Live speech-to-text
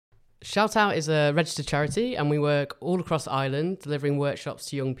Shout Out is a registered charity and we work all across Ireland delivering workshops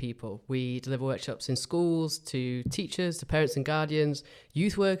to young people. We deliver workshops in schools, to teachers, to parents and guardians,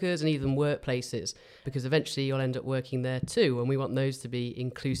 youth workers and even workplaces, because eventually you'll end up working there too, and we want those to be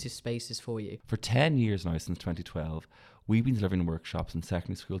inclusive spaces for you. For 10 years now, since 2012, we've been delivering workshops in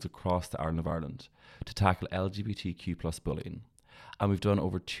secondary schools across the island of Ireland to tackle LGBTQ plus bullying. And we've done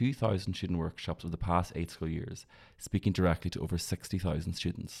over 2,000 student workshops over the past 8 school years, speaking directly to over 60,000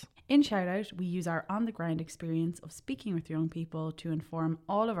 students. In Shout Out, we use our on-the-ground experience of speaking with young people to inform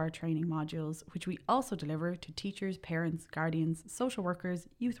all of our training modules, which we also deliver to teachers, parents, guardians, social workers,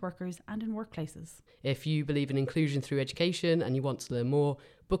 youth workers, and in workplaces. If you believe in inclusion through education and you want to learn more,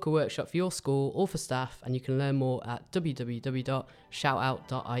 book a workshop for your school or for staff, and you can learn more at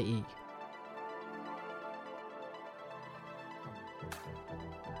www.shoutout.ie.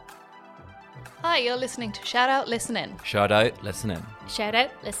 Hi, you're listening to Shout Out, Listen In. Shout out, listen in. Shout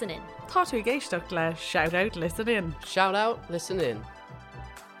out, listen in. Tá tú géisteach le Shout Out, Listen In. Shout Out, listen in.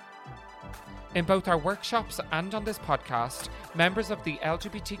 In both our workshops and on this podcast, members of the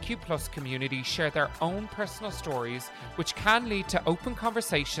LGBTQ plus community share their own personal stories, which can lead to open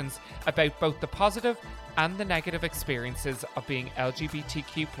conversations about both the positive and the negative experiences of being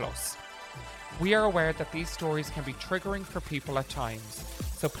LGBTQ plus. We are aware that these stories can be triggering for people at times,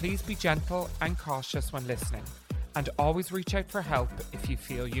 so please be gentle and cautious when listening, and always reach out for help if you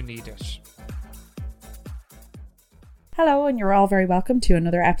feel you need it. Hello, and you're all very welcome to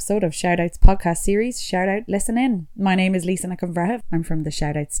another episode of Shout Out's podcast series, Shout Out, Listen In. My name is Lisa Nakamvreha. I'm from the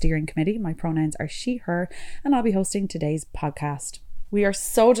Shout Out Steering Committee. My pronouns are she, her, and I'll be hosting today's podcast. We are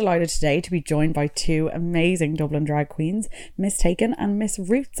so delighted today to be joined by two amazing Dublin drag queens, Miss Taken and Miss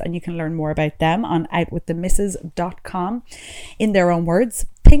Roots, and you can learn more about them on outwiththemisses.com. In their own words,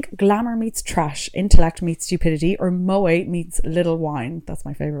 think glamour meets trash, intellect meets stupidity, or moe meets little wine. That's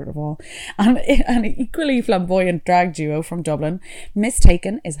my favourite of all. And an equally flamboyant drag duo from Dublin, Miss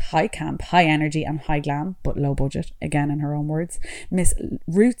Taken is high camp, high energy and high glam, but low budget, again in her own words. Miss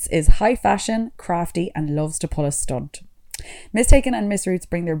Roots is high fashion, crafty and loves to pull a stunt. Miss Taken and Miss Roots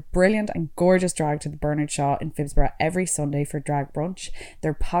bring their brilliant and gorgeous drag to the Bernard Shaw in Phibsborough every Sunday for Drag Brunch.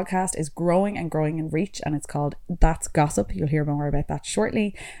 Their podcast is growing and growing in reach, and it's called That's Gossip. You'll hear more about that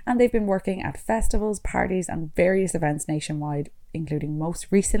shortly. And they've been working at festivals, parties and various events nationwide, including most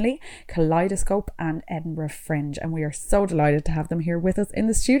recently Kaleidoscope and Edinburgh Fringe. And we are so delighted to have them here with us in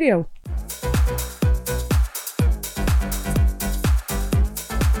the studio.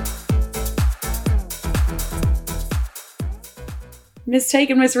 Miss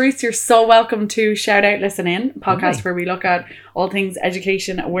Taken, Miss Roots, you're so welcome to Shout Out, Listen In, a podcast where we look at all things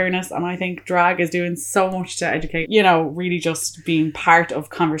education, awareness, and I think drag is doing so much to educate, you know, really just being part of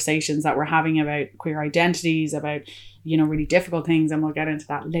conversations that we're having about queer identities, about, you know, really difficult things, and we'll get into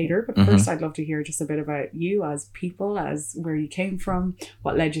that later. But first, I'd love to hear just a bit about you as people, as where you came from,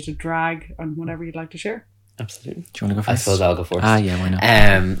 what led you to drag, and whatever you'd like to share. Absolutely. Do you want to go first? I suppose I'll go first. Yeah, why not?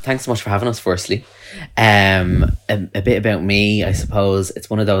 Thanks so much for having us, firstly. A bit about me, I suppose. It's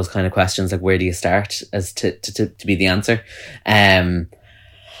one of those kind of questions, like, where do you start as to be the answer? I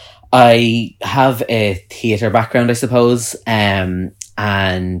have a theatre background, I suppose. And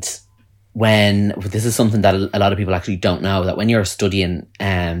when, this is something that a lot of people actually don't know, that when you're studying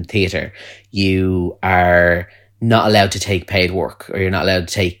theatre, you are not allowed to take paid work, or you're not allowed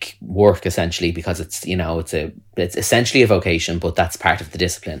to take work, essentially, because it's, you know, it's essentially a vocation, but that's part of the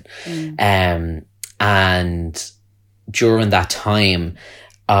discipline. And during that time,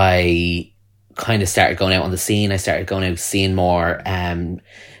 I kind of started going out on the scene. I started going out seeing more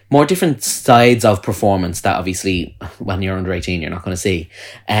different sides of performance that obviously when you're under 18 you're not going to see.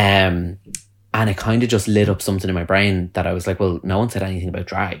 And it kind of just lit up something in my brain that I was like, well, no one said anything about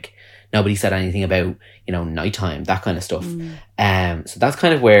drag. Nobody said anything about, you know, nighttime, that kind of stuff. So that's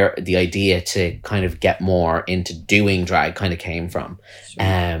kind of where the idea to kind of get more into doing drag kind of came from.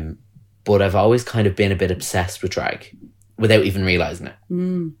 Sure. But I've always kind of been a bit obsessed with drag without even realising it.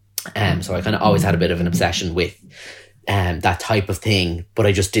 So I kind of always had a bit of an obsession with that type of thing, but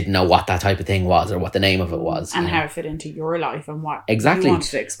I just didn't know what that type of thing was or what the name of it was. And how it fit into your life and what exactly you wanted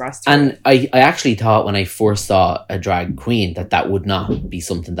to express to and it. I actually thought when I first saw a drag queen that would not be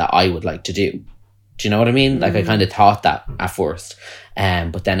something that I would like to do. Do you know what I mean? Like, I kind of thought that at first.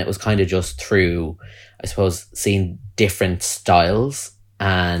 But then it was kind of just through, I suppose, seeing different styles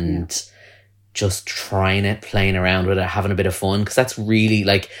and just trying it, playing around with it, having a bit of fun. Because that's really,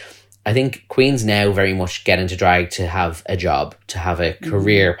 like, I think queens now very much get into drag to have a job, to have a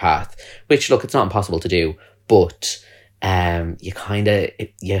career path, which, look, it's not impossible to do, but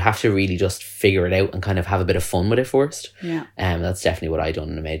you have to really just figure it out and kind of have a bit of fun with it first. Yeah. That's definitely what I done,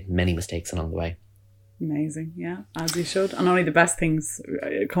 and I made many mistakes along the way. Amazing. Yeah, as you should. And only the best things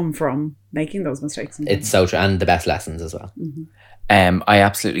come from making those mistakes. It's so true, and the best lessons as well. I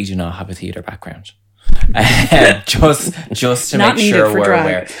absolutely do not have a theatre background. just to Not make needed sure for we're drag.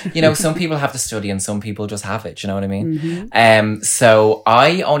 aware. You know, some people have to study and some people just have it. You know what I mean? So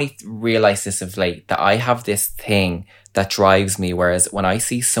I only realised this of late, that I have this thing that drives me. Whereas when I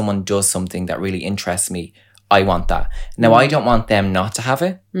see someone does something that really interests me, I want that. Now, I don't want them not to have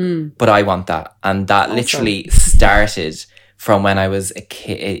it, but I want that. And that literally started from when I was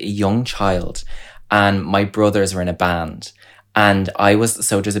a young child, and my brothers were in a band. And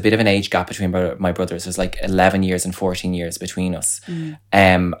there's a bit of an age gap between my brothers. There's like 11 years and 14 years between us.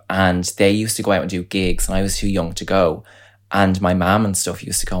 And they used to go out and do gigs, and I was too young to go. And my mum and stuff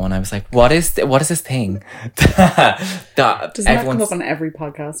used to go, and I was like, what is this thing? Doesn't that come up on every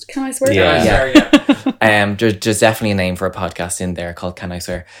podcast? Can I swear? Yeah. There's definitely a name for a podcast in there called Can I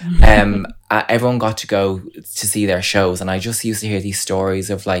Swear? Everyone got to go to see their shows, and I just used to hear these stories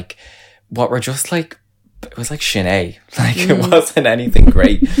of like what were just like, it was like Sinead. Like it wasn't anything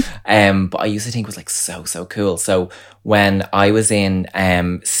great. But I used to think it was like so cool. So when I was in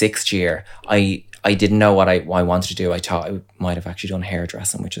 6th year, I didn't know what I wanted to do. I thought I might have actually done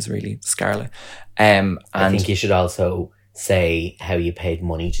hairdressing, which is really scarlet. And I think you should also say how you paid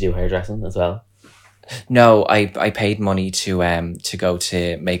money to do hairdressing as well. No, I paid money to go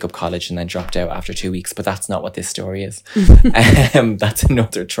to makeup college and then dropped out after 2 weeks. But that's not what this story is. That's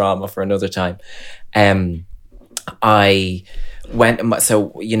another trauma for another time. I went,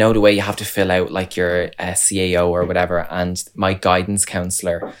 so you know the way you have to fill out like your CAO or whatever, and my guidance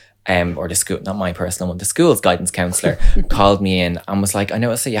counsellor, or the school, not my personal one, the school's guidance counsellor called me in and was like, I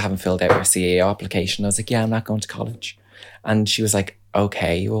noticed that you haven't filled out your CAO application. I was like, yeah, I'm not going to college. And she was like,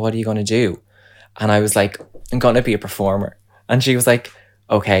 okay, well, what are you going to do? And I was like, I'm going to be a performer. And she was like,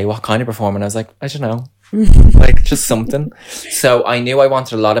 okay, what kind of performer? And I was like, I don't know, like just something. So I knew I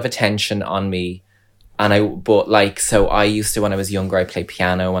wanted a lot of attention on me. And so I used to, when I was younger, I played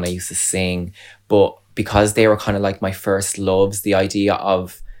piano and I used to sing. But because they were kind of like my first loves, the idea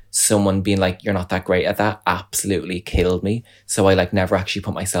of someone being like, you're not that great at that, absolutely killed me. So I like never actually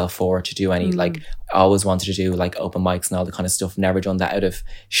put myself forward to do any, like I always wanted to do like open mics and all the kind of stuff. Never done that out of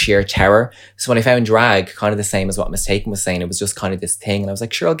sheer terror. So when I found drag, kind of the same as what Mistaken was saying, it was just kind of this thing. And I was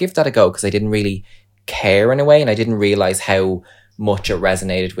like, sure, I'll give that a go, because I didn't really care in a way. And I didn't realize how much it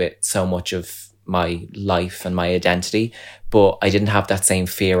resonated with so much of my life and my identity. But I didn't have that same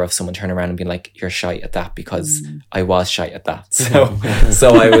fear of someone turning around and being like, you're shy at that, because I was shy at that.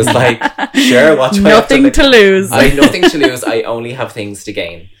 So I was like, sure, watch my nothing to lose. I had nothing to lose. I only have things to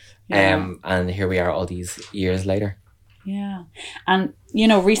gain. And here we are all these years later. Yeah. And, you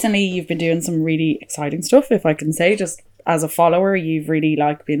know, recently you've been doing some really exciting stuff, if I can say, just as a follower. You've really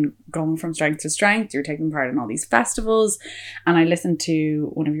like been going from strength to strength. You're taking part in all these festivals. And I listened to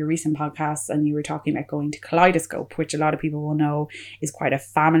one of your recent podcasts and you were talking about going to Kaleidoscope, which a lot of people will know is quite a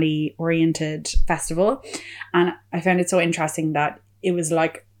family oriented festival. And I found it so interesting that it was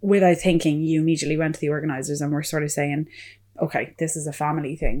like, without thinking, you immediately went to the organisers and were sort of saying, okay, this is a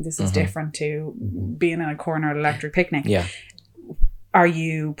family thing. This is different to being in a corner at Electric Picnic. Yeah. Are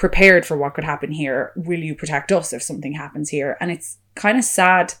you prepared for what could happen here? Will you protect us if something happens here? And it's kind of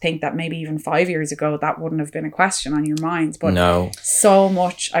sad to think that maybe even 5 years ago, that wouldn't have been a question on your minds. But no, so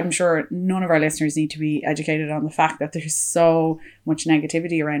much, I'm sure none of our listeners need to be educated on the fact that there's so much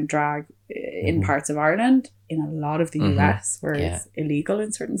negativity around drag in parts of Ireland, in a lot of the US, where it's illegal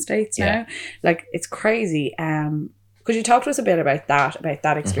in certain states now. Like, it's crazy. Could you talk to us a bit about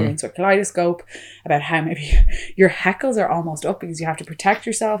that experience with Kaleidoscope, about how maybe your heckles are almost up because you have to protect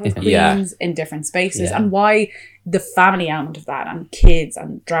yourself as queens in different spaces, and why the family element of that, and kids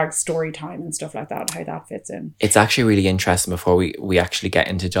and drag story time and stuff like that, how that fits in? It's actually really interesting. Before we actually get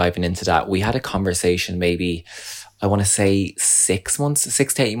into diving into that, we had a conversation maybe, I want to say 6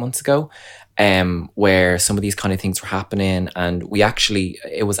 to 8 months ago, where some of these kind of things were happening, and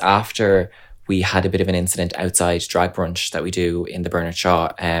it was after we had a bit of an incident outside drag brunch that we do in the Bernard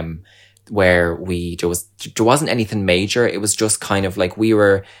Shaw, where there wasn't anything major. It was just kind of like we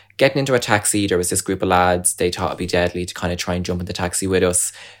were getting into a taxi. There was this group of lads, they thought it'd be deadly to kind of try and jump in the taxi with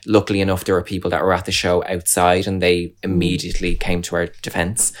us. Luckily enough, there were people that were at the show outside and they immediately came to our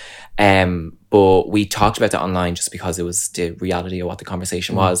defense. But we talked about that online just because it was the reality of what the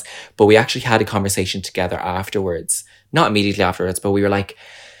conversation was. But we actually had a conversation together afterwards, not immediately afterwards, but we were like,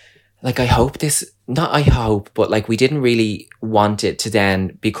 I hope this not I hope, but like we didn't really want it to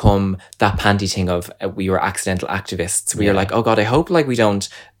then become that panty thing of we were accidental activists. We were like, oh God, I hope like we don't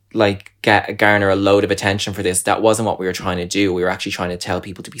like garner a load of attention for this. That wasn't what we were trying to do. We were actually trying to tell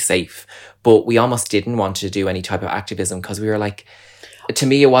people to be safe, but we almost didn't want to do any type of activism because we were like, to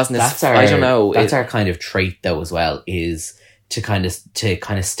me, it wasn't I don't know. That's our kind of trait though as well, is to kind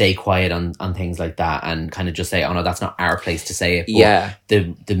of stay quiet on things like that and kind of just say, oh no, that's not our place to say it.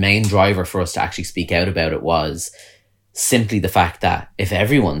 But the main driver for us to actually speak out about it was simply the fact that if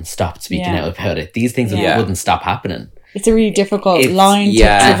everyone stopped speaking out about it, these things wouldn't stop happening. It's a really difficult line to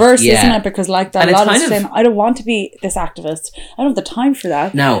traverse, isn't it? Because like that, a lot of saying, I don't want to be this activist. I don't have the time for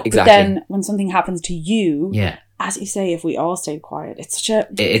that. No, exactly. But then when something happens to you, as you say, if we all stayed quiet, it's such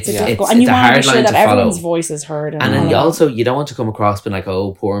a difficult, and you want to be sure that everyone's voice is heard. And then you don't want to come across being like,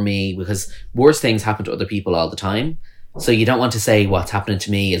 oh, poor me, because worse things happen to other people all the time. So you don't want to say what's happening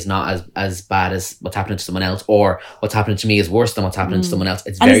to me is not as bad as what's happening to someone else, or what's happening to me is worse than what's happening to someone else.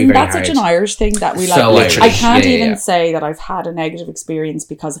 It's very, very hard. And that's such an Irish thing that we like. So I can't even say that I've had a negative experience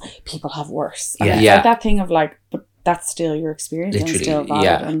because people have worse. And it's like that thing of like, but that's still your experience. Literally, and still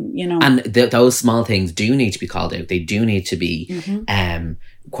valid. And you know, and those small things do need to be called out. They do need to be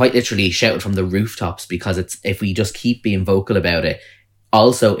quite literally shouted from the rooftops, because it's, if we just keep being vocal about it,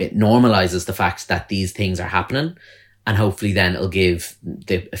 also it normalizes the fact that these things are happening. And hopefully then it'll give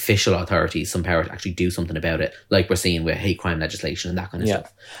the official authorities some power to actually do something about it, like we're seeing with hate crime legislation and that kind of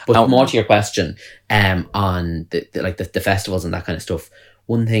stuff. But more to your question, on the festivals and that kind of stuff,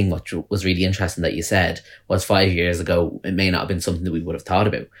 one thing which was really interesting that you said was 5 years ago, it may not have been something that we would have thought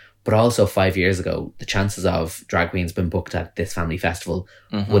about, but also 5 years ago, the chances of drag queens being booked at this family festival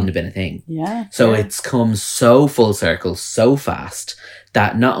wouldn't have been a thing. So it's come so full circle so fast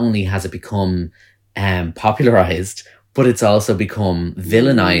that not only has it become popularized, but it's also become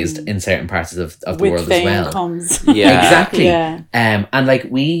villainized in certain parts of the world as well. Comes. Exactly. And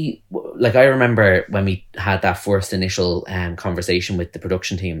I remember when we had that first initial conversation with the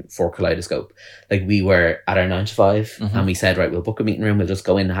production team for Kaleidoscope, like we were at our 9 to 5 and we said, right, we'll book a meeting room, we'll just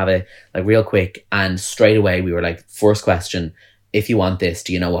go in and have it like real quick, and straight away we were like, first question, if you want this,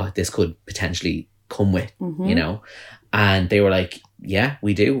 do you know what this could potentially come with, you know? And they were like, yeah,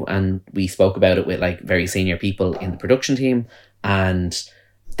 we do. And we spoke about it with like very senior people in the production team, and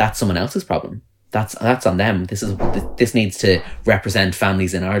that's someone else's problem. That's on them. This needs to represent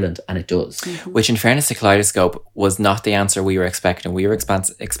families in Ireland, and it does. Which, in fairness to Kaleidoscope, was not the answer we were expecting. We were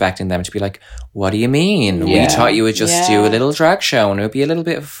expecting them to be like, what do you mean? We thought you would just do a little drag show and it would be a little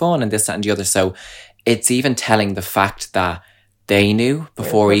bit of fun and this, that and the other. So it's even telling the fact that they knew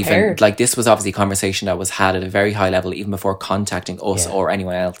before even, like, this was obviously a conversation that was had at a very high level even before contacting us or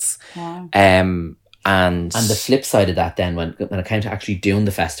anyone else. And the flip side of that then, when it came to actually doing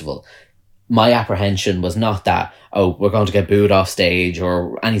the festival, my apprehension was not that, oh, we're going to get booed off stage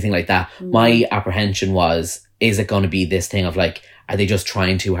or anything like that. My apprehension was, is it going to be this thing of like, are they just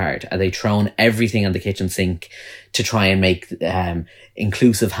trying too hard? Are they throwing everything on the kitchen sink to try and make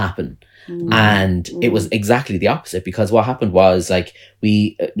inclusive happen? And it was exactly the opposite, because what happened was, like,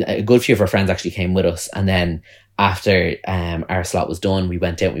 a good few of our friends actually came with us, and then after our slot was done, we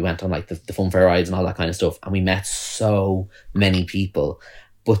went on like the fun fair rides and all that kind of stuff, and we met so many people.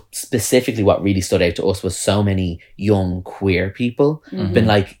 But specifically what really stood out to us was so many young queer people been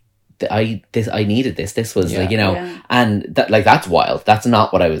like, I needed this. This was like, you know, and that, like, that's wild. That's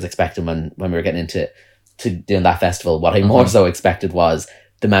not what I was expecting when we were getting into doing that festival. What I more so expected was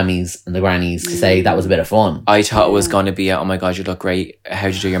the mammies and the grannies to say that was a bit of fun. I thought it was going to be oh my God, you look great.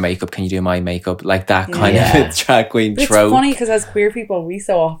 How'd you do your makeup? Can you do my makeup? Like that kind of drag queen trope. It's funny because as queer people, we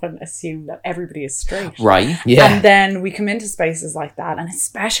so often assume that everybody is straight. Right. Yeah. And then we come into spaces like that. And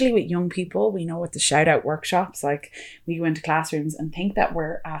especially with young people, we know with the shout out workshops, like we go into classrooms and think that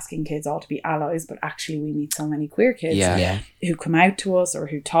we're asking kids all to be allies, but actually we meet so many queer kids who come out to us or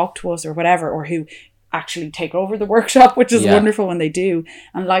who talk to us or whatever, or who actually take over the workshop, which is wonderful when they do.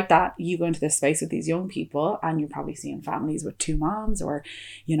 And like that, you go into this space with these young people and you're probably seeing families with 2 moms or,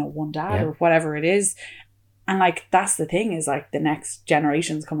 you know, 1 dad or whatever it is. And like, that's the thing, is like the next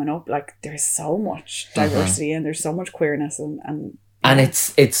generations coming up, like there's so much diversity and there's so much queerness and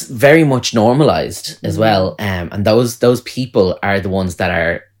it's very much normalized as well. And those people are the ones that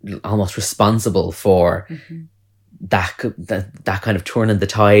are almost responsible for that kind of turning the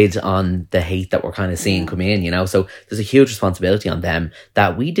tide on the hate that we're kind of seeing come in, you know. So there's a huge responsibility on them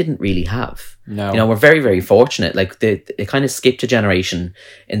that we didn't really have. No, you know, we're very, very fortunate. Like it kind of skipped a generation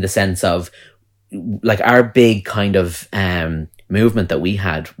in the sense of, like, our big kind of movement that we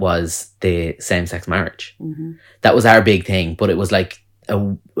had was the same-sex marriage. That was our big thing, but it was like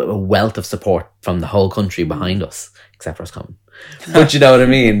a wealth of support from the whole country behind us, except for us coming. But you know what I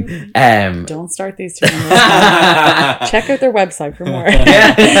mean? Don't start these two. Check out their website for more.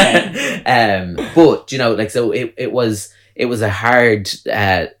 But you know, like, so it was a hard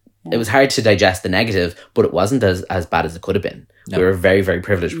it was hard to digest the negative, but it wasn't as bad as it could have been. No. We were very, very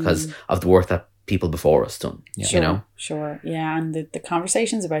privileged because of the work that people before us done. Yeah. Sure, you know? Sure. Yeah. And the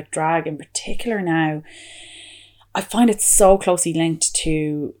conversations about drag in particular now, I find it so closely linked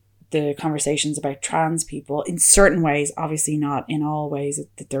to the conversations about trans people in certain ways, obviously not in all ways,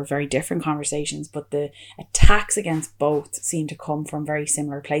 that they're very different conversations, but the attacks against both seem to come from very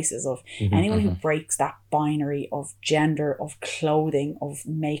similar places of anyone who breaks that binary of gender, of clothing, of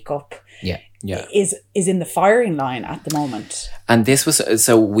makeup is in the firing line at the moment. And this was,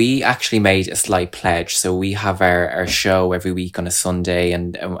 so we actually made a slight pledge. So we have our show every week on a Sunday,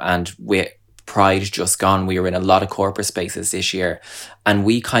 and we Pride just gone, we were in a lot of corporate spaces this year, and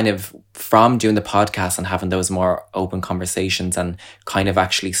we kind of, from doing the podcast and having those more open conversations and kind of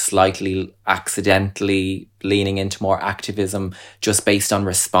actually slightly accidentally leaning into more activism just based on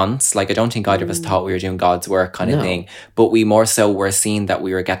response. Like, I don't think either of us thought we were doing God's work kind of thing, but we more so were seeing that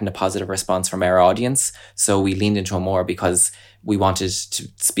we were getting a positive response from our audience, so we leaned into it more because we wanted to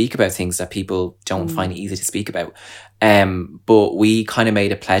speak about things that people don't find easy to speak about. But we kind of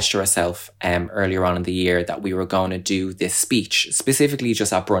made a pledge to ourselves earlier on in the year that we were going to do this speech, specifically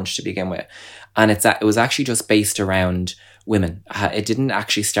just at brunch to begin with. And it was actually just based around women. It didn't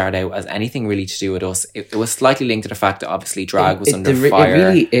actually start out as anything really to do with us. It was slightly linked to the fact that obviously drag was under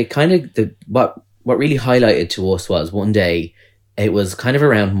fire. What really highlighted to us was one day, it was kind of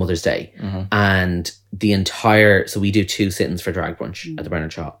around Mother's Day, and so we do 2 sit-ins for drag brunch at the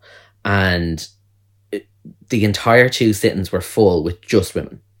Bernard Shaw, and the entire 2 sit-ins were full with just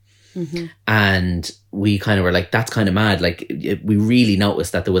women. And we kind of were like, that's kind of mad. Like, we really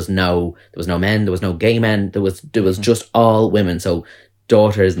noticed that there was no men, there was no gay men, there was just all women, so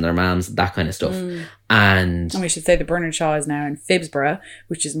daughters and their moms, that kind of stuff. And we should say the Bernard Shaw is now in Phibsborough,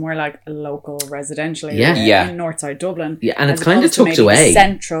 which is more like a local residential area in Northside Dublin. Yeah, and it's kind of tucked away.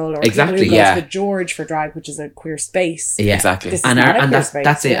 Central, or exactly. People who go to the George for drag, which is a queer space. Yeah, exactly.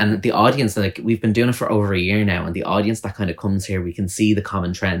 That's it. And the audience, like, we've been doing it for over a year now, and the audience that kind of comes here, we can see the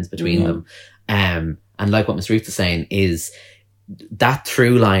common trends between them. And like what Miss Ruth is saying, is that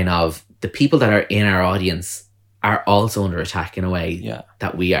through line of the people that are in our audience are also under attack in a way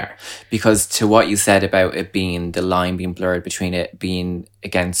that we are. Because to what you said about it being, the line being blurred between it being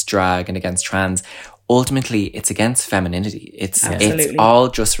against drag and against trans, ultimately it's against femininity. It's all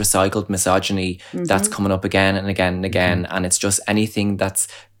just recycled misogyny that's coming up again and again and again. And it's just anything that's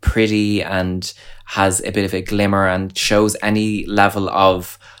pretty and has a bit of a glimmer and shows any level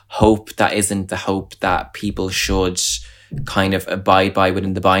of hope that isn't the hope that people should kind of abide by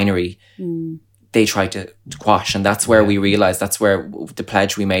within the binary. They try to quash, and that's where we realized, that's where the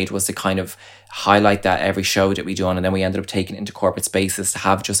pledge we made was to kind of highlight that every show that we do on, and then we ended up taking it into corporate spaces to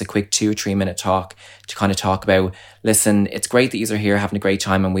have just a quick 2 or 3 minute talk to kind of talk about, listen, it's great that you are here having a great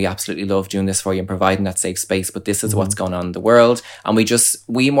time, and we absolutely love doing this for you and providing that safe space, but this is what's going on in the world. And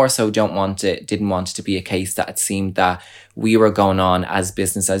we more so didn't want it to be a case that it seemed that we were going on as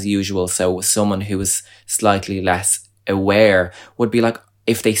business as usual. So someone who was slightly less aware would be like,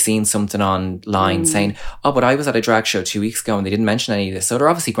 if they seen something online saying, oh, but I was at a drag show 2 weeks ago and they didn't mention any of this, so they're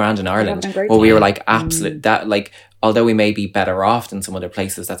obviously grand in Ireland. Well, we were like, absolute, that, like, although we may be better off than some other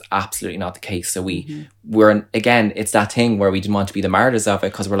places, that's absolutely not the case. So we're, again, it's that thing where we didn't want to be the martyrs of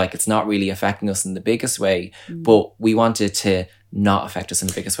it, because we're like, it's not really affecting us in the biggest way, but we wanted to not affect us in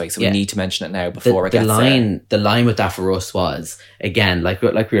the biggest way, so we need to mention it now before it gets there. The line with that for us was, again, like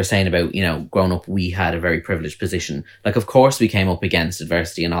we were saying about, you know, growing up, we had a very privileged position. Like, of course we came up against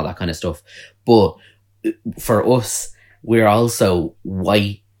adversity and all that kind of stuff, but for us, we're also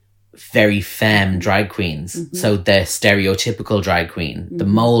white, very femme drag queens. So the stereotypical drag queen, the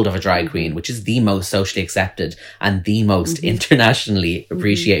mold of a drag queen, which is the most socially accepted and the most internationally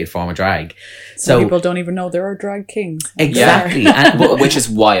appreciated form of drag. So people don't even know there are drag kings. Exactly. Which is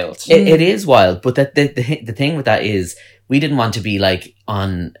wild. It is wild. But the thing with that is, we didn't want to be like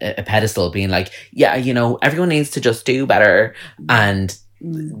on a pedestal being like, yeah, you know, everyone needs to just do better. And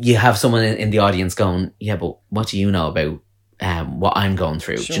you have someone in the audience going, yeah, but what do you know about what I'm going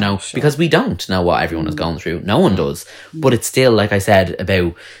through? Sure, you know, because we don't know what everyone is going through. No one does. But it's still, like I said,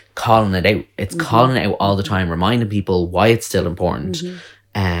 about calling it out. It's calling it out all the time, reminding people why it's still important.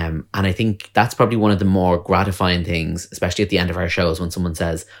 And I think that's probably one of the more gratifying things, especially at the end of our shows, when someone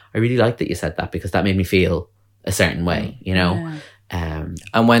says, I really like that you said that, because that made me feel a certain way, you know?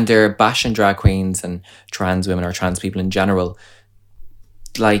 And when they're bashing drag queens and trans women or trans people in general,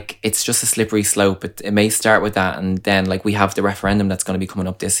 like, it's just a slippery slope. It may start with that, and then like we have the referendum that's going to be coming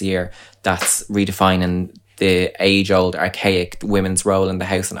up this year that's redefining the age-old archaic women's role in the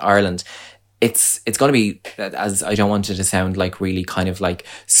house in Ireland. It's going to be, as I don't want it to sound like really kind of like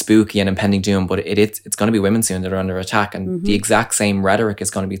spooky and impending doom, but it's going to be women soon that are under attack, and the exact same rhetoric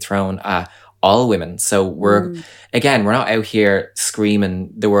is going to be thrown at all women. So we're not out here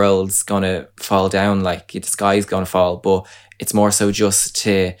screaming the world's going to fall down, like the sky's going to fall, but it's more so just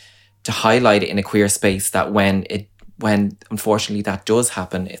to highlight it in a queer space, that when unfortunately that does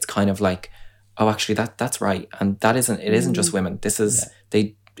happen, it's kind of like, oh, actually that's right, and it isn't just women. This is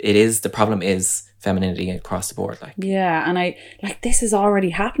the problem is femininity across the board. Like, yeah, and I like, this is already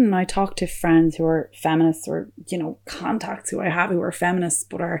happening. I talk to friends who are feminists, or contacts who I have who are feminists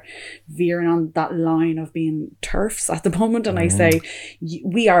but are veering on that line of being TERFs at the moment, and I say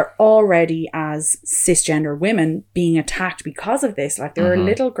we are already as cisgender women being attacked because of this. Like, there are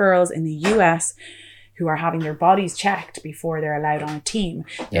little girls in the US who are having their bodies checked before they're allowed on a team.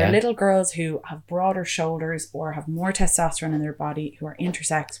 There are little girls who have broader shoulders or have more testosterone in their body, who are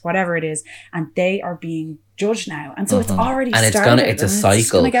intersex, whatever it is, and they are being judged now. And so it's already started. It's a cycle. It's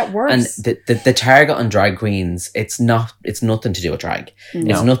going to get worse. And the target on drag queens, it's nothing to do with drag.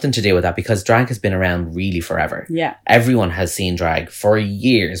 No. It's nothing to do with that, because drag has been around really forever. Yeah. Everyone has seen drag for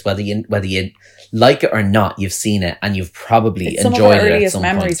years, whether you like it or not, you've seen it, and you've probably it's enjoyed some of our it at earliest some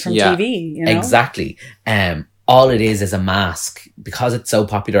memories point. from TV. Exactly. All it is a mask, because it's so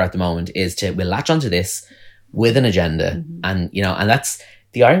popular at the moment, is we'll latch onto this with an agenda, and and that's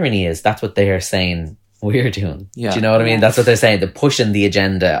the irony, is that's what they're saying we're doing. Do you know what I mean? That's what they're saying. They're pushing the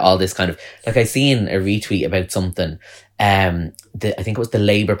agenda, all this kind of, like, I seen a retweet about something. I think it was the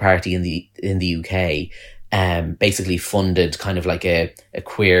Labour Party in the UK. Basically funded kind of like a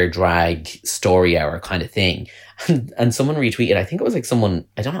queer drag story hour kind of thing. And someone retweeted, I think it was like someone,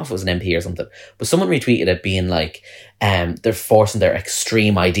 I don't know if it was an MP or something, but someone retweeted it being like, they're forcing their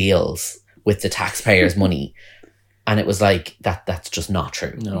extreme ideals with the taxpayers' money. And it was like, that's just not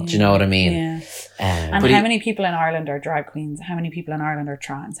true. No. Do you know what I mean? Yeah. And how many people in Ireland are drag queens? How many people in Ireland are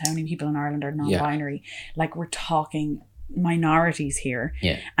trans? How many people in Ireland are non-binary? Like, we're talking minorities here,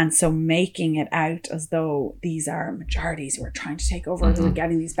 and so making it out as though these are majorities who are trying to take over, who are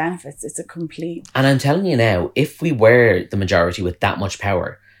getting these benefits, it's a complete. And I'm telling you now, if we were the majority with that much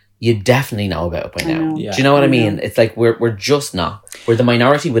power, you'd definitely know about it by now. Do you know what I mean? It's like we're just not. We're the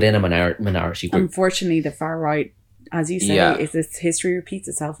minority within a minority group. Unfortunately, the far right, as you say, if this history repeats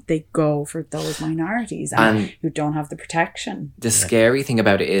itself, they go for those minorities and who don't have the protection. The scary thing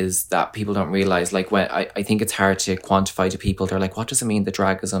about it is that people don't realise, like, when I think it's hard to quantify to people. They're like, what does it mean the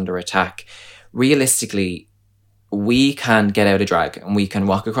drag is under attack? Realistically, we can get out of drag and we can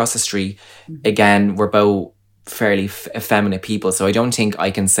walk across the street. Again, we're both fairly effeminate people, so I don't think I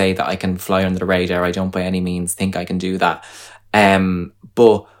can say that I can fly under the radar. I don't by any means think I can do that.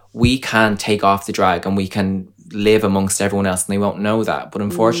 But we can take off the drag and we can live amongst everyone else, and they won't know that. But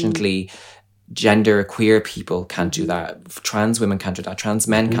unfortunately, gender queer people can't do that. Trans women can't do that. Trans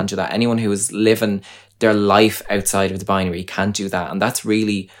men can't do that. Anyone who is living their life outside of the binary can't do that. And that's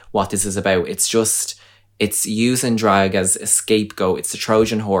really what this is about. It's using drag as a scapegoat. It's the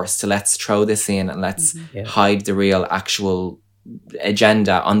Trojan horse to let's throw this in and let's hide the real actual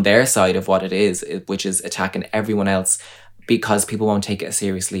agenda on their side of what it is, which is attacking everyone else, because people won't take it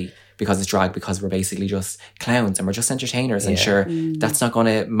seriously because it's drag, because we're basically just clowns and we're just entertainers, and sure, that's not going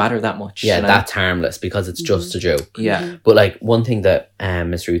to matter that much. That's harmless because it's just a joke. But like, one thing that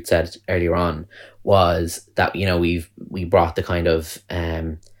Miss Ruth said earlier on was that we brought the kind of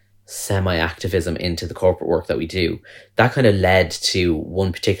semi-activism into the corporate work that we do. That kind of led to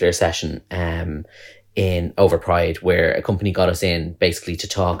one particular session in Over Pride, where a company got us in basically to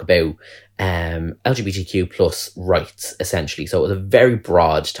talk about LGBTQ plus rights, essentially. So it was a very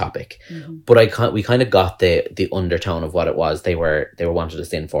broad topic, but we kind of got the undertone of what it was they were wanted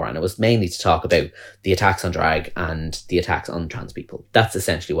us in for, and it was mainly to talk about the attacks on drag and the attacks on trans people. That's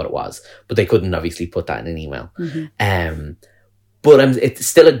essentially what it was, but they couldn't obviously put that in an email. But it's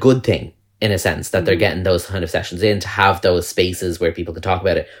still a good thing in a sense that they're getting those kind of sessions in, to have those spaces where people can talk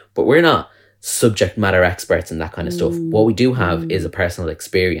about it. But we're not subject matter experts and that kind of stuff. What we do have is a personal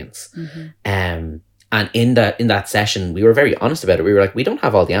experience. And in that session, we were very honest about it. We were like, we don't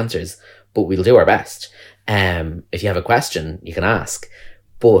have all the answers, but we'll do our best. If you have a question, you can ask.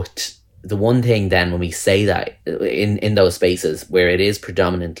 But the one thing then, when we say that in those spaces where it is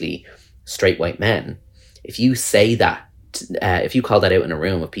predominantly straight white men, if you say that, if you call that out in a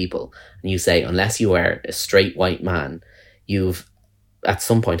room of people and you say, unless you are a straight white man, you've at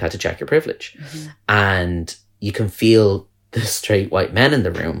some point had to check your privilege. And you can feel the straight white men in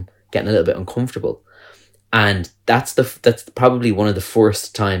the room getting a little bit uncomfortable. And that's probably one of the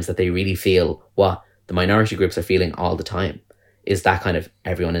first times that they really feel what the minority groups are feeling all the time, is that kind of,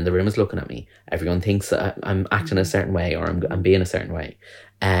 everyone in the room is looking at me, everyone thinks that I'm acting a certain way, or I'm being a certain way.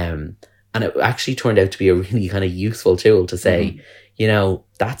 And it actually turned out to be a really kind of useful tool to say, you know,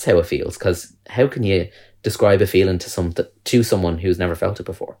 that's how it feels, because how can you describe a feeling to someone who's never felt it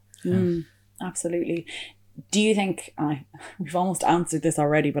before? Absolutely. Do you think, we've almost answered this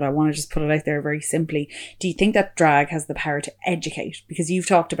already, but I want to just put it out there very simply, do you think that drag has the power to educate? Because you've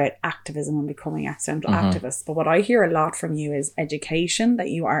talked about activism and becoming accidental activists, but what I hear a lot from you is education, that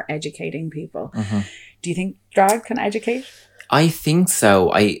you are educating people. Do you think drag can educate? I think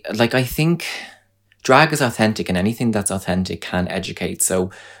so. I think drag is authentic, and anything that's authentic can educate. So,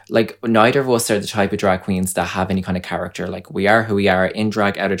 like, neither of us are the type of drag queens that have any kind of character. Like, we are who we are, in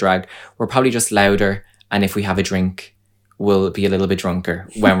drag, out of drag. We're probably just louder, and if we have a drink, we'll be a little bit drunker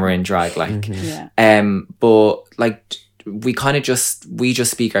when we're in drag. Like, but like, we kind of just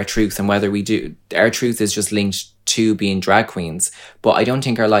speak our truth, and whether we do, our truth is just linked to being drag queens. But I don't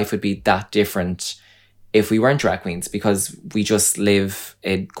think our life would be that different if we weren't drag queens, because we just live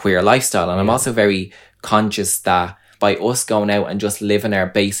a queer lifestyle. And I'm also very conscious that by us going out and just living our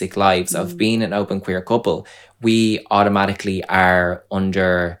basic lives of being an open queer couple, we automatically are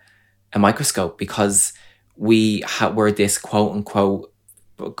under a microscope, because we're this quote unquote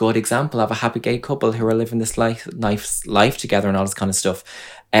good example of a happy gay couple who are living this life together and all this kind of stuff.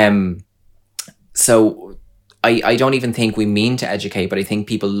 So I don't even think we mean to educate, but I think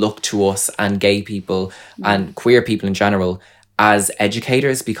people look to us and gay people and queer people in general as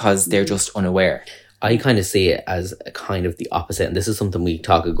educators, because they're just unaware. I kind of see it as a kind of the opposite, and this is something we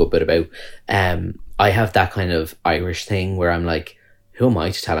talk a good bit about. I have that kind of Irish thing where I'm like, who am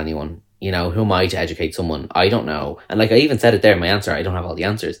I to tell anyone? You know, who am I to educate someone? I don't know. And like, I even said it there in my answer, I don't have all the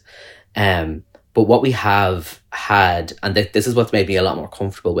answers. But what we have had, and this is what's made me a lot more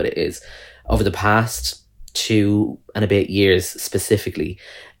comfortable with it, is over the past 2 and a bit years specifically,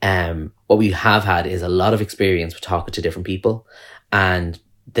 what we have had is a lot of experience with talking to different people. And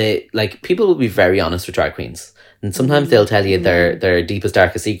people will be very honest with drag queens, and sometimes they'll tell you their deepest,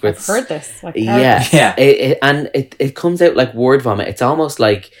 darkest secrets. I've heard this. It comes out like word vomit. It's almost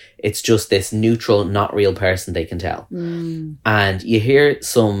like it's just this neutral, not real person they can tell. And you hear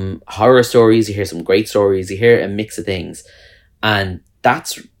some horror stories, you hear some great stories, you hear a mix of things, and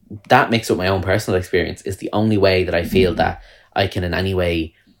that mixed with my own personal experience is the only way that I feel that I can in any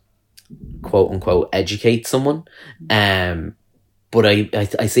way, quote unquote, educate someone. But I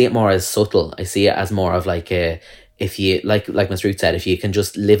see it more as subtle. I see it as more of like if you, like Ms. Ruth said, if you can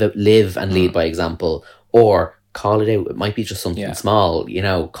just live and lead by example, or call it out. It might be just something small, you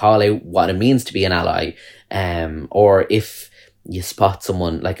know, call out what it means to be an ally. Or if you spot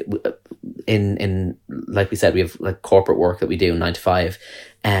someone, like in like we said, we have like corporate work that we do 9 to 5.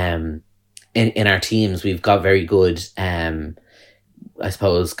 In our teams, we've got very good, I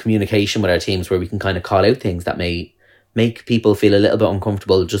suppose, communication with our teams, where we can kind of call out things that may make people feel a little bit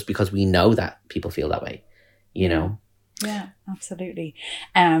uncomfortable, just because we know that people feel that way, you know? Yeah, absolutely.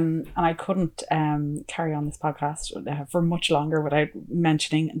 And I couldn't carry on this podcast for much longer without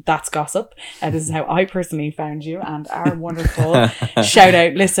mentioning That's Gossip. This is how I personally found you, and our wonderful shout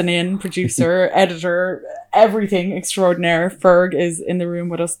out, listen in, producer, editor, everything extraordinaire, Ferg, is in the room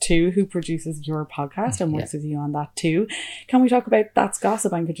with us too, who produces your podcast and works with you on that too. Can we talk about That's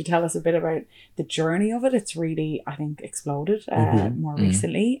Gossip, and could you tell us a bit about the journey of it? It's really, I think, exploded more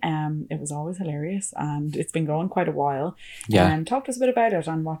recently. It was always hilarious, and it's been going quite a while. Talk to us a bit about it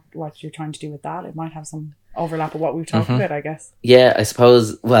and what you're trying to do with that. It might have some overlap with what we've talked about, I guess. Yeah, I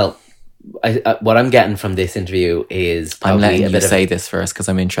suppose. Well, what I'm getting from this interview is probably I'm letting a bit you say this first, because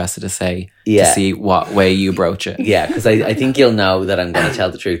I'm interested to see what way you broach it. Yeah, because I think you'll know that I'm going to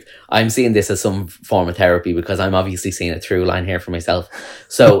tell the truth. I'm seeing this as some form of therapy, because I'm obviously seeing a through line here for myself.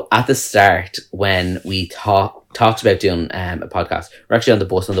 So at the start, when we talked about doing a podcast, we're actually on the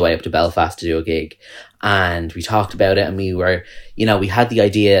bus on the way up to Belfast to do a gig, and we talked about it, and we were, you know, we had the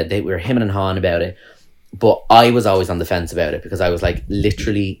idea that we were hemming and hawing about it. But I was always on the fence about it, because I was like,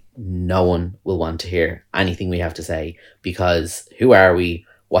 literally no one will want to hear anything we have to say, because who are we?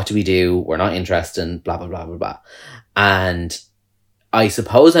 What do we do? We're not interested in blah, blah, blah, blah, blah. And I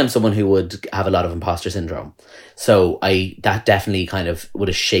suppose I'm someone who would have a lot of imposter syndrome. So that definitely kind of would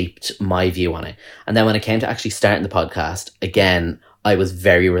have shaped my view on it. And then when it came to actually starting the podcast, again, I was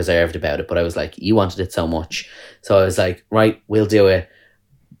very reserved about it, but I was like, you wanted it so much. So I was like, right, we'll do it,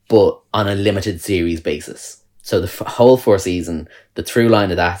 but on a limited series basis. So the whole 4th season, the through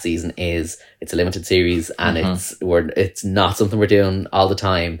line of that season is it's a limited series, and it's not something we're doing all the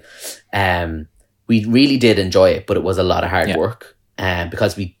time. We really did enjoy it, but it was a lot of hard work.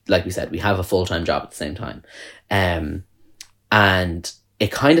 Because like we said, we have a full-time job at the same time. And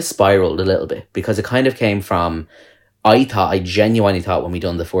it kind of spiraled a little bit, because it kind of came from, I genuinely thought when we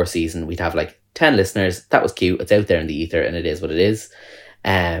done the 4th season, we'd have like 10 listeners. That was cute. It's out there in the ether, and it is what it is.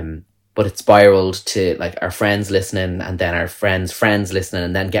 But it spiraled to like our friends listening, and then our friends' friends listening,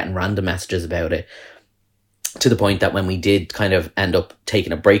 and then getting random messages about it, to the point that when we did kind of end up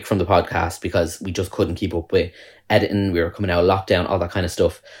taking a break from the podcast because we just couldn't keep up with editing, we were coming out of lockdown, all that kind of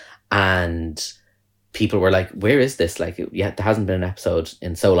stuff. And people were like, where is this? Like, there hasn't been an episode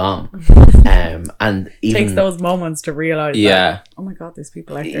in so long. And even takes those moments to realize that, oh my God, there's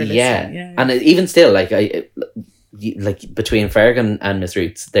people out there listening. And even still, like between Ferg and Miss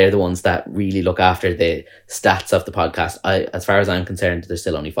Roots, they're the ones that really look after the stats of the podcast. As far as I'm concerned, there's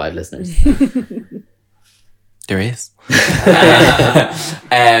still only 5 listeners. There is.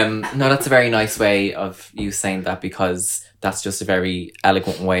 No, that's a very nice way of you saying that, because that's just a very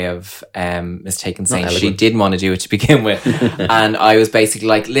eloquent way of mistaken saying she didn't want to do it to begin with. And I was basically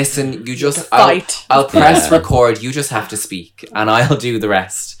like, listen, you just I'll press record, you just have to speak and I'll do the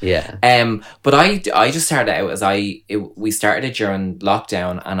rest. But I just started out as we started it during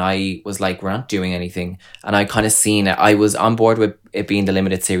lockdown, and I was like, we're not doing anything, and I kind of seen it. I was on board with it being the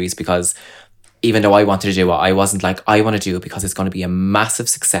limited series, because even though I wanted to do it, I wasn't like, I want to do it because it's going to be a massive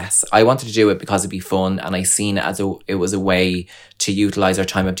success. I wanted to do it because it'd be fun, and I seen it as it was a way to utilise our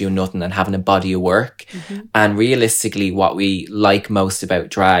time of doing nothing and having a body of work. And realistically, what we like most about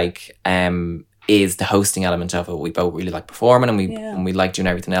drag is the hosting element of it. We both really like performing, and we like doing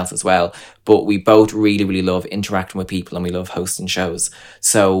everything else as well. But we both really, really love interacting with people, and we love hosting shows.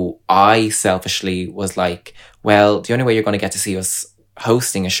 So I selfishly was like, well, the only way you're going to get to see us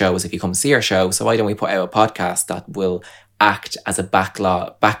hosting a show is if you come see our show, so why don't we put out a podcast that will act as a back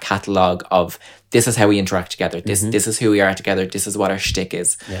catalogue of this is how we interact together, this is who we are together, this is what our shtick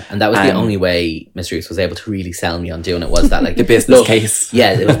is. And that was the only way Miss Ruth was able to really sell me on doing it, was that like the business case.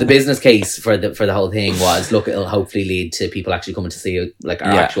 It was the business case for the whole thing was, look, it'll hopefully lead to people actually coming to see like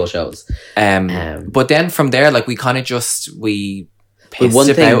our actual shows. But then from there, like we kind of we pissed one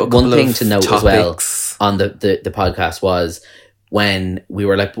about thing to note topics as well on the podcast was, when we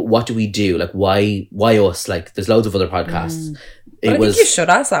were like, what do we do? Like, why us? Like, there's loads of other podcasts. I think you should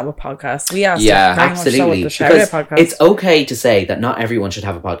ask that with podcasts. We asked absolutely, much so with the Shout Out podcast. It's okay to say that not everyone should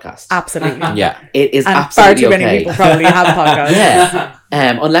have a podcast. Absolutely. It is and absolutely far too many people probably have podcasts.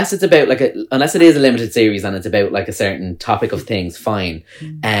 Unless it's about unless it is a limited series and it's about like a certain topic of things, fine.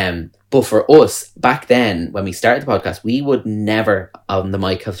 But for us, back then, when we started the podcast, we would never on the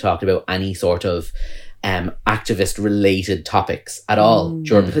mic have talked about any sort of activist related topics at all,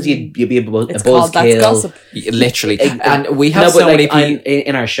 because you'd be a buzzkill, literally. And we have many people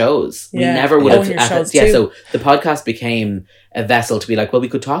in our shows. We never would have. So the podcast became a vessel to be like, well, we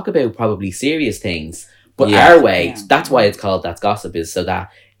could talk about probably serious things, but our way. That's why it's called That's Gossip, is so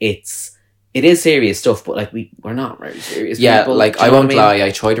that it is serious stuff, but like we're not very serious people. Like I won't lie, I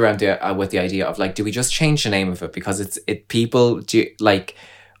toyed around with the idea of like, do we just change the name of it, because people do like.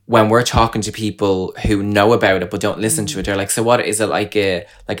 When we're talking to people who know about it but don't listen to it, they're like, so what is it, like an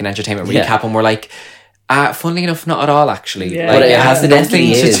entertainment recap? And we're like, funnily enough, not at all, actually. But it has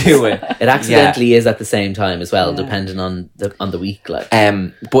nothing to do with it. It accidentally is at the same time as well, depending on the week. Like,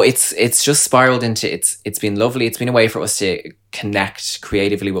 but it's just spiraled into it's been lovely. It's been a way for us to connect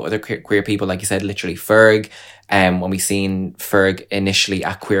creatively with other queer people, like you said, literally Ferg. When we seen Ferg initially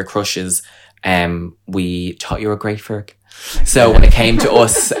at Queer Crushes, we thought you were great, Ferg. So when it came to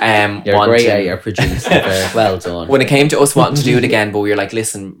us, you're great, you're producer, well done. When it came to us wanting to do it again, but we were like,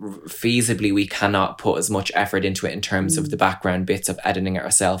 listen, feasibly we cannot put as much effort into it in terms of the background bits of editing it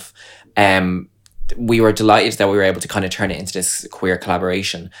ourselves. We were delighted that we were able to kind of turn it into this queer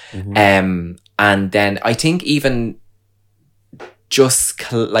collaboration. And then I think even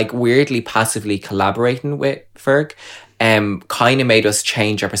just like weirdly passively collaborating with Ferg kind of made us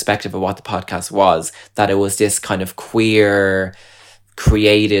change our perspective of what the podcast was, that it was this kind of queer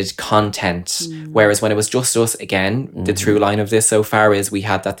created content, whereas when it was just us, again, the through line of this so far is we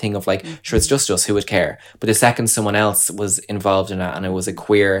had that thing of like, sure, it's just us, who would care? But the second someone else was involved in it and it was a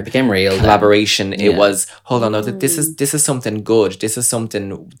queer, it became real collaboration, it was, hold on, no, this is something good, this is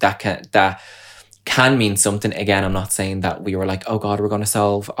something that can mean something. Again, I'm not saying that we were like, oh God, we're going to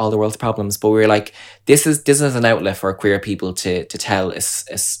solve all the world's problems, but we were like, this is an outlet for queer people to tell a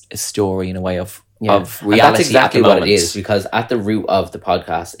story in a way of reality. And that's exactly what it is, because at the root of the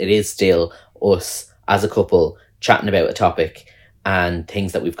podcast, it is still us as a couple chatting about a topic and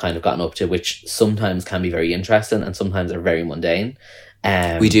things that we've kind of gotten up to, which sometimes can be very interesting and sometimes are very mundane.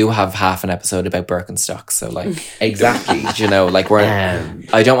 We do have half an episode about Birkenstocks, so like exactly, you know, like we're.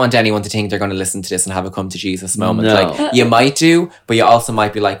 I don't want anyone to think they're going to listen to this and have a come to Jesus moment. No. Like you might do, but you also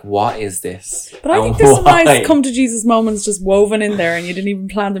might be like, "What is this?" But I think there's some nice come to Jesus moments just woven in there, and you didn't even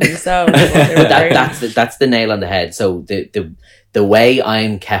plan them yourself. That's the nail on the head. So the way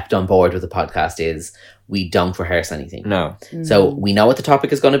I'm kept on board with the podcast is we don't rehearse anything. No. So we know what the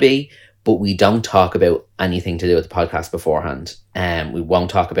topic is going to be, but we don't talk about anything to do with the podcast beforehand. We won't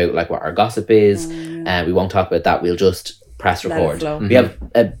talk about like what our gossip is. We won't talk about that. We'll just press record. We have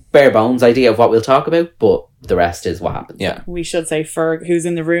a bare bones idea of what we'll talk about, but the rest is what happens. Yeah. We should say Ferg, who's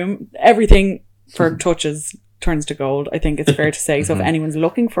in the room, everything Ferg touches turns to gold. I think it's fair to say. So if anyone's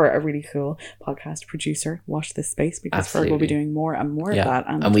looking for a really cool podcast producer, watch this space, because Absolutely. Ferg will be doing more and more of that.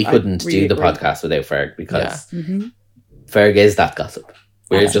 And we couldn't really do the agree. podcast without Ferg, because Ferg is that gossip.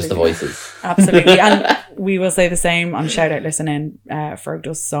 We're just the voices. Absolutely. And we will say the same on Shout Out Listen In. Ferg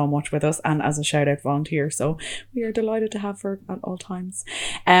does so much with us and as a Shout Out volunteer. So we are delighted to have Ferg at all times.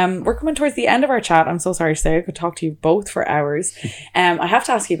 We're coming towards the end of our chat. I'm so sorry to say I could talk to you both for hours. I have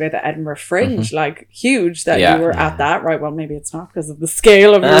to ask you about the Edinburgh Fringe. Like, huge that you were at that, right? Well, maybe it's not because of the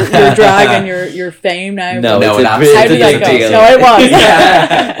scale of your drag and your fame now. No, how did that go? No,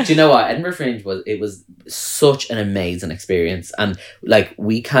 it was. Do you know what? Edinburgh Fringe was such an amazing experience. And like,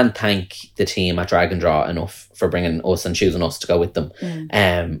 we can't thank the team at Drag and Draw enough for bringing us and choosing us to go with them.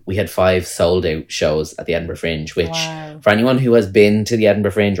 We had 5 sold out shows at the Edinburgh Fringe, which for anyone who has been to the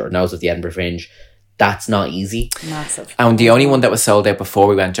Edinburgh Fringe or knows of the Edinburgh Fringe, that's not easy. Massive. And the only one that was sold out before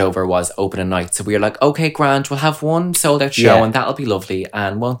we went over was opening night. So we were like, okay, Grant, we'll have one sold out show and that'll be lovely.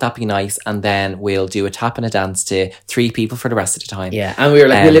 And won't that be nice? And then we'll do a tap and a dance to 3 people for the rest of the time. Yeah. And we were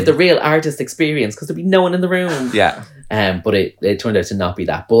like, we'll live the real artist experience because there'll be no one in the room. Yeah. But it turned out to not be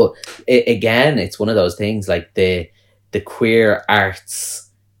that. But again, it's one of those things, like the queer arts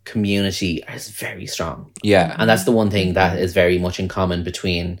community is very strong. Yeah. And that's the one thing that is very much in common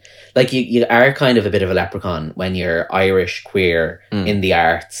between, like, you are kind of a bit of a leprechaun when you're Irish queer in the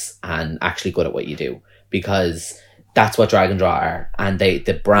arts and actually good at what you do, because that's what Drag and Draw are. And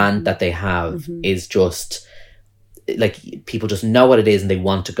the brand that they have is just like, people just know what it is and they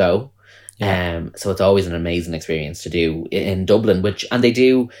want to go. So it's always an amazing experience to do in Dublin, and they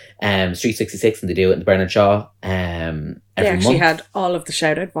do Street 66 and they do it in the Bernard Shaw They every actually month. had all of the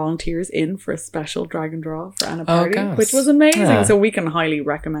Shout Out volunteers in for a special Drag and Draw for Anna Party, gosh. which was amazing. Yeah. So we can highly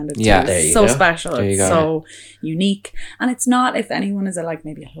recommend it. Yeah. Too. There It's you so go. special. There you It's go. so unique. And it's not, if anyone is like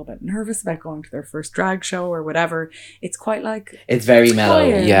maybe a little bit nervous about going to their first drag show or whatever, it's quite like It's very mellow.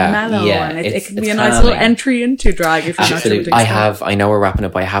 quiet, Yeah. mellow, Yeah, and it it's- can be it's a nice little calming. entry into drag if you're Absolutely. not sure what to expect. I know we're wrapping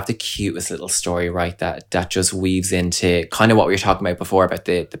up, but I have the cutest little story, right, that just weaves into kind of what we were talking about before about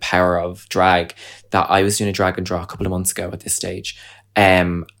the power of drag. That I was doing a Drag and Draw a couple of months ago at this stage.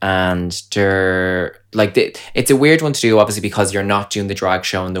 And they're like, it's a weird one to do, obviously, because you're not doing the drag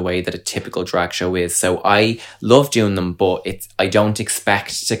show in the way that a typical drag show is. So I love doing them, but I don't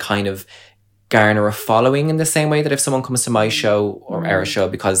expect to kind of garner a following in the same way that if someone comes to my show or our show,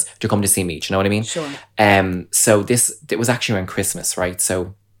 because they're coming to see me, do you know what I mean? Sure. So it was actually around Christmas, right?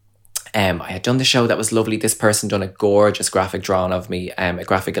 So I had done the show, that was lovely. This person done a gorgeous graphic drawing of me, a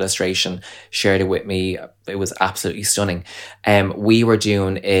graphic illustration, shared it with me. It was absolutely stunning. We were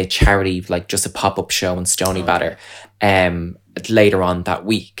doing a charity, like just a pop-up show in Stony Batter later on that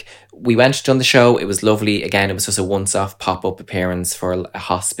week. We went, done the show, it was lovely. Again, it was just a once-off pop-up appearance for a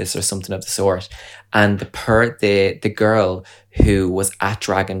hospice or something of the sort. And the girl who was at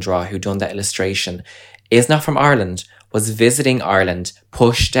Drag and Draw, who done that illustration, is not from Ireland, was visiting Ireland,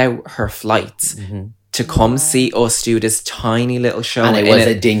 pushed out her flights to come see us do this tiny little show. And it was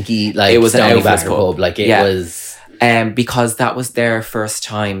a dinky, like, it was an Stony outfits Batter pub. Like, it was... because that was their first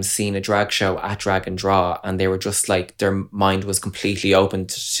time seeing a drag show at Drag and Draw, and they were just like, their mind was completely open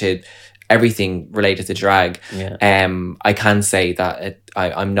to everything related to drag. I can say that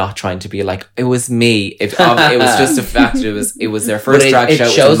I'm not trying to be like, it was me. It was just a fact. It was their first drag show.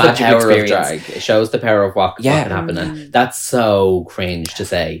 It shows it was a the magic power experience. of drag. It shows the power of what can happen. And that's so cringe to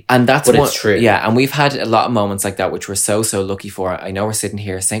say. And that's but what, it's true. Yeah, and we've had a lot of moments like that, which we're so lucky for. I know we're sitting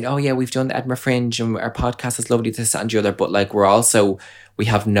here saying, oh yeah, we've done the Edinburgh Fringe and our podcast is lovely, this and the other, but like, we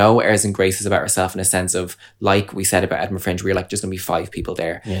have no airs and graces about ourselves, in a sense of, like we said about Edinburgh Fringe, we're like, there's going to be 5 people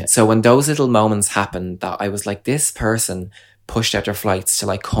there. Yeah. So when those little moments happened, that I was like, this person pushed out their flights to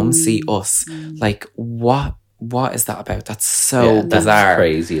like come see us. Like, what what is that about? That's so bizarre. That's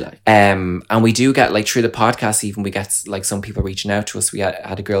crazy. Like, and we do get, like, through the podcast, even we get like some people reaching out to us. We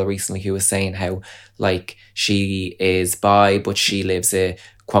had a girl recently who was saying how, like, she is bi, but she lives a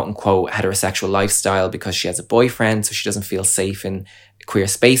quote unquote heterosexual lifestyle because she has a boyfriend, so she doesn't feel safe in queer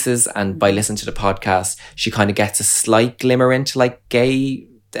spaces. And by listening to the podcast, she kind of gets a slight glimmer into, like, gay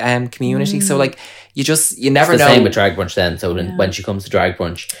community. So, like, you never know. It's the same with drag brunch then. So when she comes to drag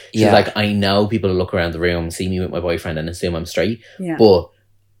brunch, she's like, I know people will look around the room, see me with my boyfriend and assume I'm straight, but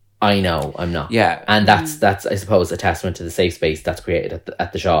I know I'm not. Yeah. And that's I suppose a testament to the safe space that's created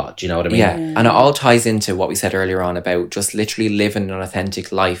at the Shaw. Do you know what I mean? Yeah. And it all ties into what we said earlier on about just literally living an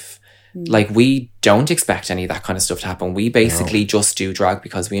authentic life. Like, we don't expect any of that kind of stuff to happen. We basically just do drag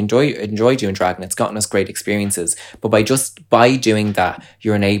because we enjoy doing drag, and it's gotten us great experiences. But by doing that,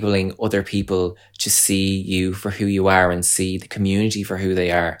 you're enabling other people to see you for who you are and see the community for who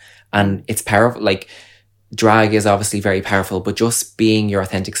they are. And it's powerful. Like, drag is obviously very powerful, but just being your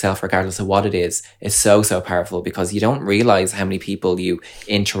authentic self, regardless of what it is so, so powerful, because you don't realize how many people you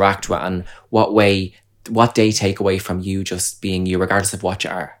interact with and what they take away from you just being you, regardless of what you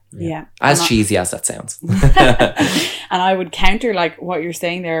are. Yeah. As cheesy as that sounds. And I would counter, like, what you're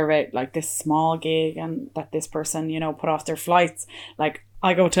saying there about, like, this small gig and that this person, you know, put off their flights. Like,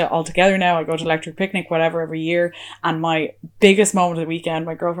 I go to All Together now, I go to Electric Picnic, whatever, every year. And my biggest moment of the weekend,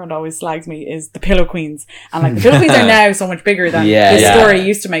 my girlfriend always slags me, is the Pillow Queens. And, like, the Pillow Queens are now so much bigger than this story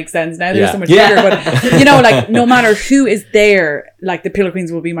used to make sense. Now they're so much bigger. But, you know, like, no matter who is there, like, the Pillow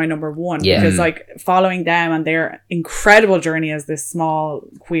Queens will be my number one. Yeah. Because, like, following them and their incredible journey as this small,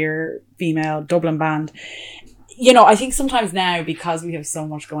 queer, female Dublin band, you know, I think sometimes now, because we have so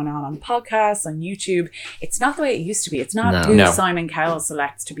much going on podcasts, on YouTube, it's not the way it used to be. It's not who Simon Cowell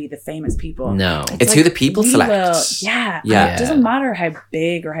selects to be the famous people. No. It's like, who the people select. And it doesn't matter how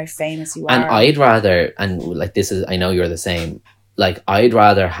big or how famous you are. And I'd rather, and like, this is, I know you're the same, like, I'd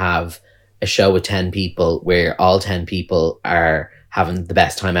rather have a show with 10 people where all 10 people are having the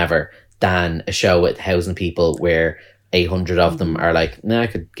best time ever than a show with 1,000 people where 800 of them are like, I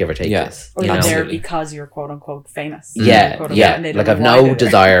could give or take this. Or you're there because you're quote unquote famous. Like, I've no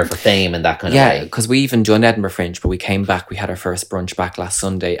desire for fame and that kind of way. Yeah, because we even done Edinburgh Fringe, but we came back, we had our first brunch back last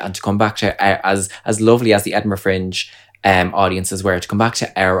Sunday, and to come back to as lovely as the Edinburgh Fringe audiences were, to come back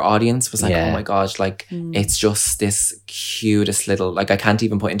to our audience was like, oh my gosh, like, it's just this cutest little, like, I can't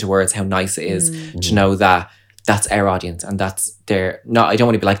even put into words how nice it is to know that that's our audience, and that's their, not, I don't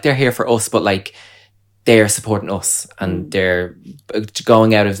want to be like, they're here for us, but like, they're supporting us and they're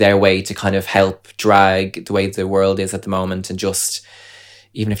going out of their way to kind of help drag the way the world is at the moment, and just,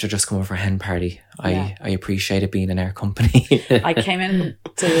 even if they're just coming for a hen party, I appreciate it being in our company. I came in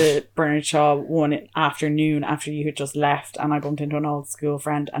to Bernard Shaw one afternoon after you had just left, and I bumped into an old school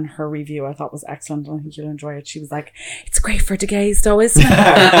friend, and her review I thought was excellent, and I think you'll enjoy it. She was like, it's great for the gays though, isn't it?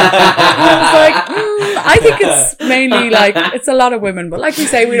 I was like, I think it's mainly like, it's a lot of women, but like we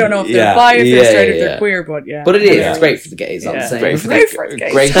say, we don't know if they're bi, if they're straight, if they're queer, but but it is, it's great for the gays, I'm saying. Great for the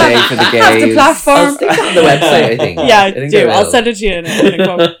gays. Great day for the gays. Have the platform. I'll stick it on the website, I think. I'll send it to you in a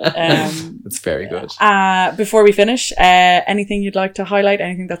quote. It's very good. Before we finish, anything you'd like to highlight,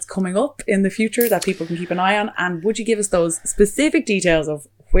 anything that's coming up in the future that people can keep an eye on, and would you give us those specific details of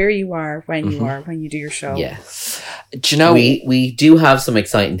where you are, when you are, when you do your show? Yes. Do you know, we do have some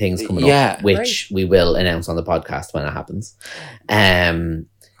exciting things coming up, which great. we will announce on the podcast when it happens.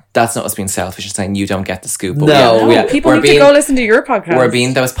 That's not us being selfish and saying you don't get the scoop. But people need to go listen to your podcast. We're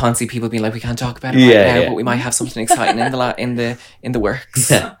being those poncy people being like, we can't talk about it right now, but we might have something exciting in the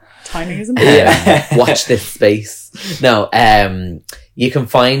works. Timing is important. Watch this space. No, you can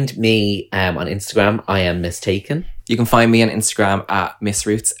find me on Instagram. I am Mistaken. You can find me on Instagram at Miss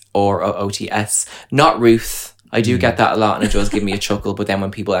Roots or OOTS. Not Ruth. I do get that a lot, and it does give me a chuckle. But then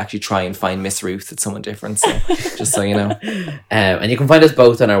when people actually try and find Miss Ruth, it's someone different. So just so you know. And you can find us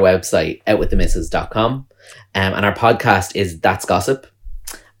both on our website, outwiththemisses.com. And our podcast is That's Gossip.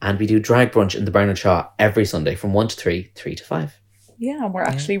 And we do drag brunch in the Bernard Shaw every Sunday from 1 to 3, 3 to 5. Yeah, and we're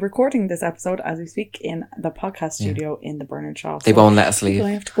actually recording this episode as we speak in the podcast studio in the Bernard Shaw. They won't let us leave.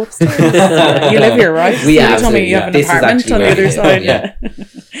 I have to go upstairs. You live here, right? We you told me you have an apartment on the other side. Yeah.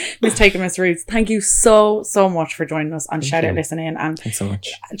 Mistaken Miss Roots, thank you so much for joining us on Shout Out Listen In, and thanks so much.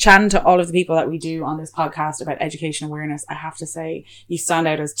 Chatting to all of the people that we do on this podcast about education awareness. I have to say, you stand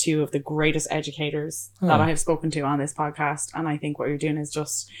out as two of the greatest educators that I have spoken to on this podcast, and I think what you're doing is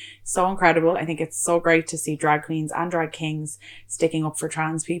just so incredible. I think it's so great to see drag queens and drag kings sticking up for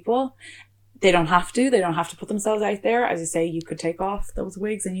trans people. they don't have to put themselves out there. As you say, you could take off those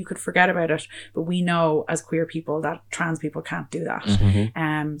wigs and you could forget about it, but we know as queer people that trans people can't do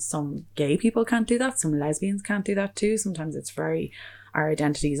that. Some gay people can't do that, some lesbians can't do that too. Sometimes it's our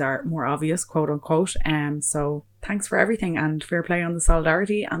identities are more obvious, quote unquote. So thanks for everything, and fair play on the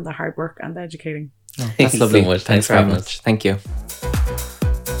solidarity and the hard work and the educating. That's lovely. So much. Thanks very much. Thank you.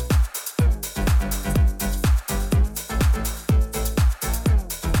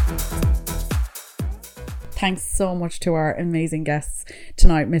 Thanks so much to our amazing guests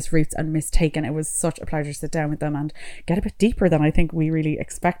tonight, Miss Roots and Miss Taken. It was such a pleasure to sit down with them and get a bit deeper than I think we really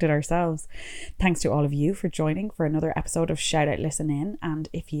expected ourselves. Thanks to all of you for joining for another episode of Shout Out Listen In. And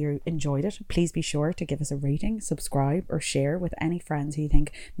if you enjoyed it, please be sure to give us a rating, subscribe, or share with any friends who you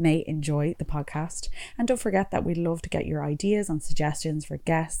think may enjoy the podcast. And don't forget that we'd love to get your ideas and suggestions for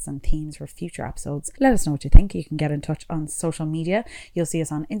guests and themes for future episodes. Let us know what you think. You can get in touch on social media. You'll see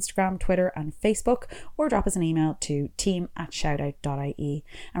us on Instagram, Twitter, and Facebook, or drop us an email to team@shoutout.ie.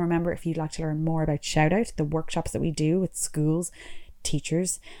 And remember, if you'd like to learn more about Shout Out, the workshops that we do with schools,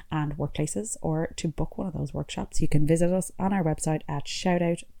 teachers and workplaces, or to book one of those workshops, you can visit us on our website at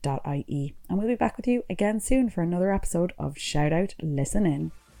shoutout.ie. And we'll be back with you again soon for another episode of Shout Out Listen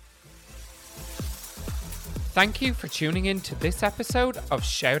In. Thank you for tuning in to this episode of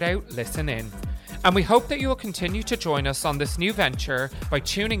Shout Out Listen In. And we hope that you will continue to join us on this new venture by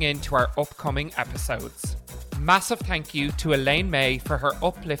tuning in to our upcoming episodes. Massive thank you to Elaine May for her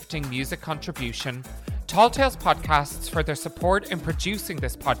uplifting music contribution, Tall Tales Podcasts for their support in producing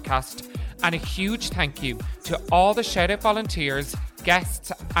this podcast, and a huge thank you to all the Shout Out volunteers,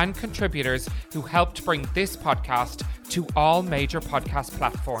 guests and contributors who helped bring this podcast to all major podcast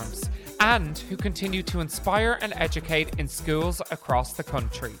platforms and who continue to inspire and educate in schools across the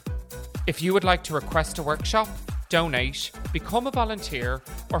country. If you would like to request a workshop, donate, become a volunteer,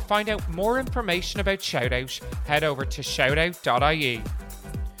 or find out more information about Shoutout, head over to shoutout.ie.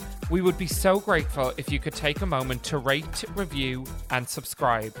 We would be so grateful if you could take a moment to rate, review, and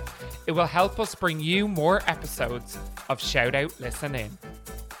subscribe. It will help us bring you more episodes of Shout Out Listen In.